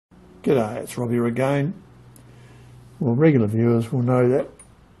G'day, it's Rob here again. Well, regular viewers will know that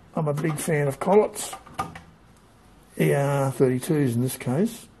I'm a big fan of collets, ER32s in this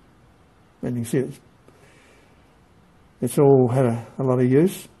case, and you can see it's all had a lot of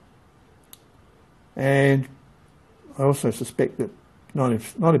use, and I also suspect that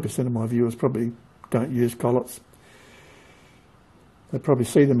 90% of my viewers probably don't use collets. They probably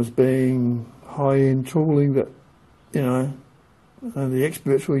see them as being high-end tooling that, you know, the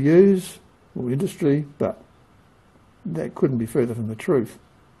experts will use, or industry, but that couldn't be further from the truth.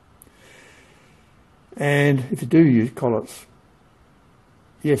 And if you do use collets,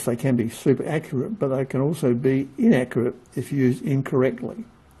 yes, they can be super accurate, but they can also be inaccurate if used incorrectly.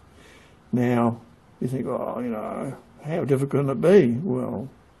 Now, you think, oh, you know, how difficult can it be? Well,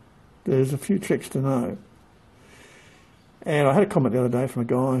 there's a few tricks to know. And I had a comment the other day from a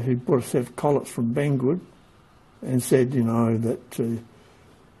guy who bought a set of collets from Banggood and said, you know, that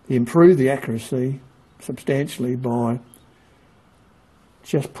he improved the accuracy substantially by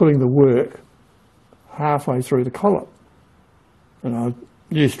just putting the work halfway through the collet. And I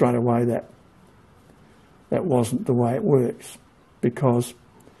knew straight away that that wasn't the way it works, because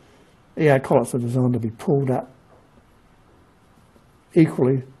ER collets are designed to be pulled up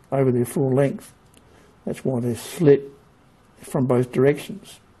equally over their full length. That's why they're slit from both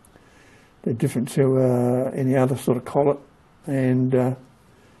directions. They're different to any other sort of collet, and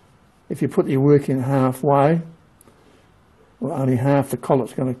if you put your work in halfway, well, only half the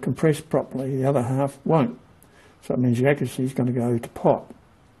collet's going to compress properly, the other half won't. So it means your accuracy is going to go to pot.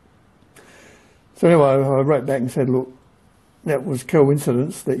 So anyway, I wrote back and said, look, that was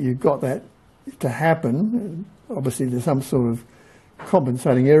coincidence that you got that to happen. Obviously there's some sort of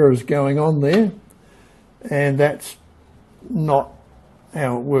compensating errors going on there, and that's not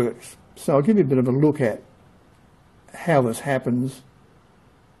how it works. So I'll give you a bit of a look at how this happens,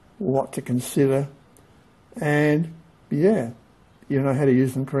 what to consider, and yeah, you know how to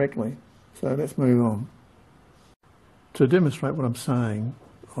use them correctly. So let's move on. To demonstrate what I'm saying,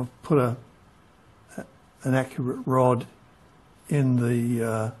 I've put an accurate rod in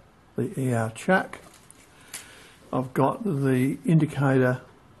the ER chuck. I've got the indicator,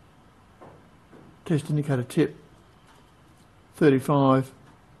 test indicator tip, 35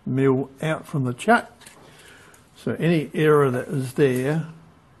 mil out from the chuck. So any error that is there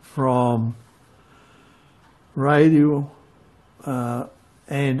from radial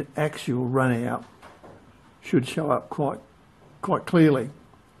and axial run out should show up quite clearly.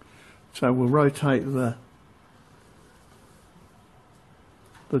 So we'll rotate the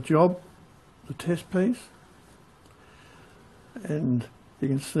job, the test piece, and you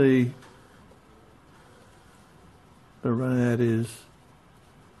can see the run out is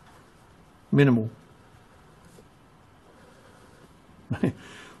minimal.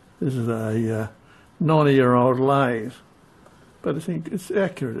 This is a 90-year-old lathe, but it's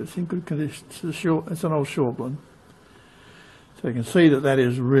accurate, it's in good condition. It's an old Shortland. So you can see that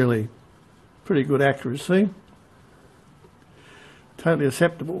is really pretty good accuracy. Totally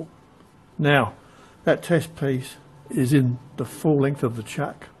acceptable. Now, that test piece is in the full length of the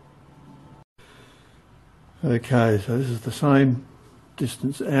chuck. Okay, so this is the same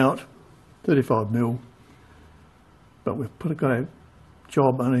distance out, 35 mil, but we've got a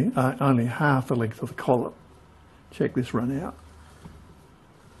job only half the length of the collet. Check this run out.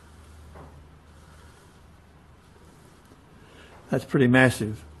 That's pretty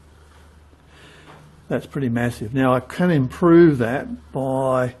massive. That's pretty massive. Now I can improve that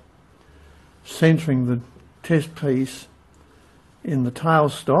by centering the test piece in the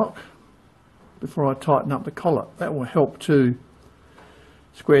tailstock before I tighten up the collet. That will help to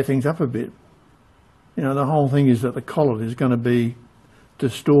square things up a bit. You know, the whole thing is that the collet is going to be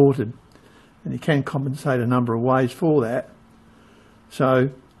distorted, and you can compensate a number of ways for that.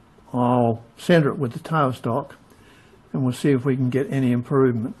 So I'll centre it with the tailstock and we'll see if we can get any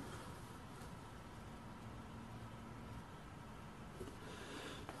improvement.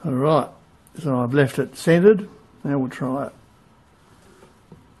 Alright, so I've left it centred. Now we'll try it.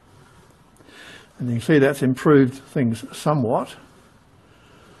 And you can see that's improved things somewhat,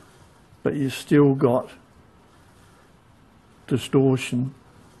 but you've still got distortion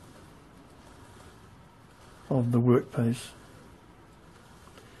of the workpiece.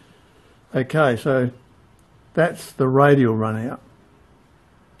 Okay, so that's the radial run out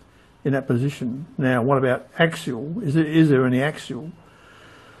in that position. Now what about axial? Is there any axial?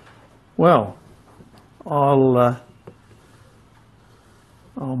 Well, I'll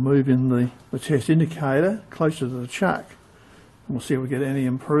move in the test indicator closer to the chuck, and we'll see if we get any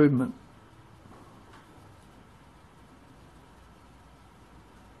improvement.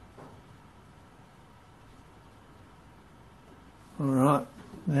 Alright,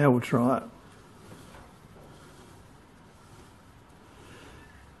 now we'll try it.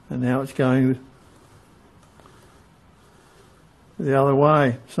 And now it's going the other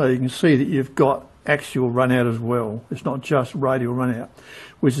way, so you can see that you've got axial run out as well. It's not just radial run out,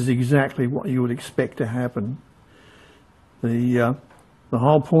 which is exactly what you would expect to happen. The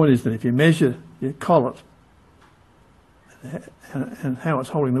whole point is that if you measure your collet and how it's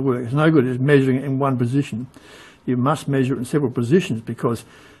holding the work, it's no good just measuring it in one position. You must measure it in several positions, because,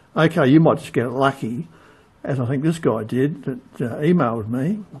 okay, you might just get lucky, as I think this guy did, that emailed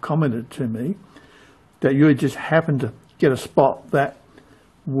me, or commented to me, that you just happen to get a spot that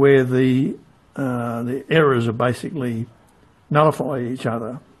where the errors are basically nullify each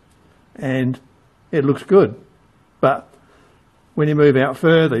other, and it looks good. But when you move out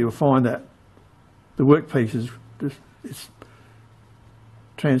further, you'll find that the workpiece is just, it's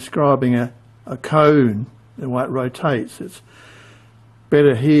transcribing a cone, the way it rotates. It's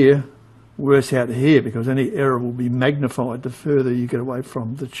better here, worse out here, because any error will be magnified the further you get away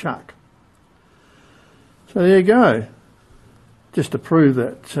from the chuck. So there you go. Just to prove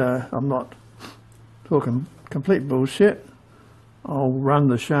that I'm not talking complete bullshit, I'll run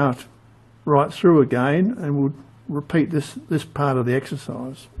the shaft right through again and we'll repeat this part of the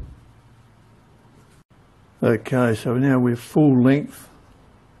exercise. Okay, so now we're full length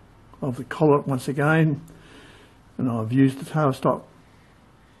of the collet once again, and I've used the tailstock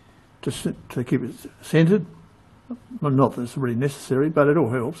to keep it centred. Well, not that it's really necessary, but it all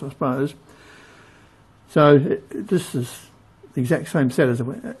helps, I suppose. So this is the exact same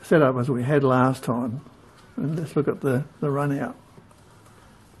setup as we had last time. And let's look at the run out.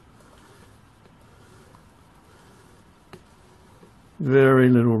 Very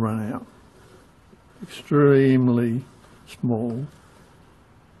little run out. Extremely small,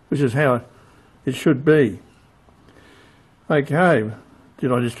 which is how it should be. Okay,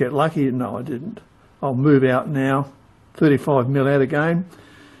 did I just get lucky? No, I didn't. I'll move out now, 35 mil out again,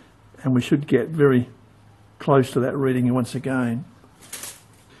 and we should get very close to that reading once again.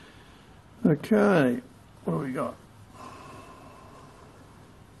 Okay, what do we got?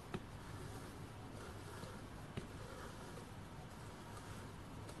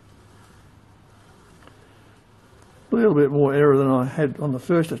 A little bit more error than I had on the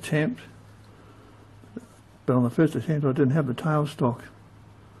first attempt, but on the first attempt I didn't have the tailstock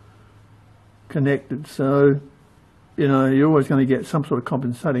connected, so you know, you're always going to get some sort of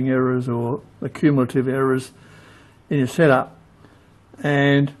compensating errors or accumulative errors in your setup,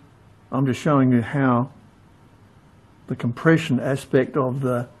 and I'm just showing you how the compression aspect of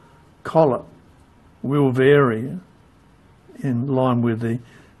the collet will vary in line with the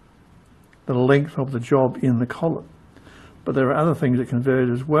length of the job in the collet. But there are other things that can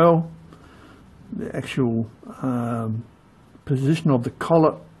vary as well. The actual position of the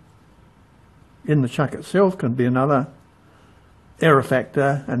collet in the chuck itself can be another error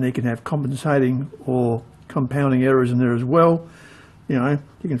factor, and you can have compensating or compounding errors in there as well. You know,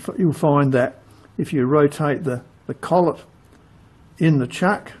 you'll find that if you rotate the collet in the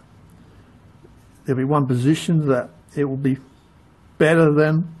chuck, there'll be one position that it will be better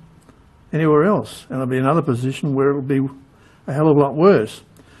than anywhere else, and there'll be another position where it will be a hell of a lot worse.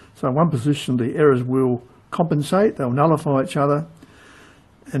 So in one position the errors will compensate, they'll nullify each other,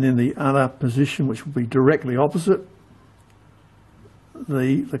 and in the other position, which will be directly opposite,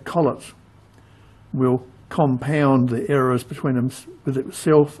 the collets will compound the errors between them with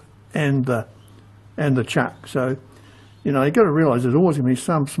itself and the chuck. So, you know, you've got to realise there's always going to be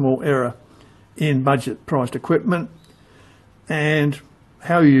some small error in budget priced equipment, and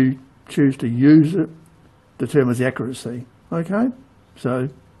how you choose to use it determines the accuracy. Okay, so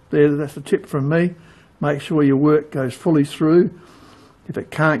that's the tip from me. Make sure your work goes fully through. If it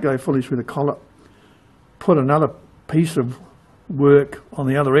can't go fully through the collet, put another piece of work on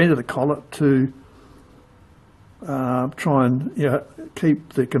the other end of the collet to try and, you know,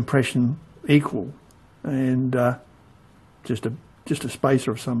 keep the compression equal, and just a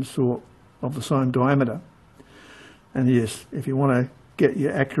spacer of some sort of the same diameter. And yes, if you want to get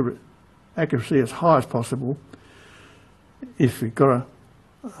your accuracy as high as possible, if you've got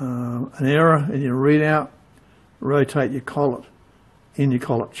an error in your readout, rotate your collet in your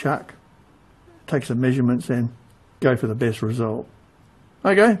collet chuck, take some measurements and go for the best result.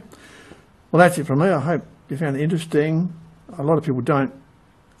 Okay, well that's it from me. I hope you found it interesting. A lot of people don't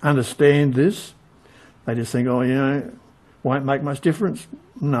understand this. They just think, oh, you know, won't make much difference.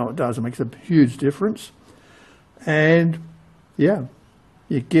 No, it does. It makes a huge difference. And yeah,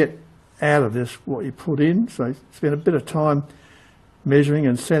 you get out of this what you put in. So spend a bit of time measuring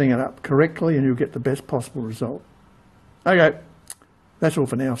and setting it up correctly, and you'll get the best possible result. Okay, That's all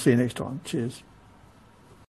for now. See you next time. Cheers.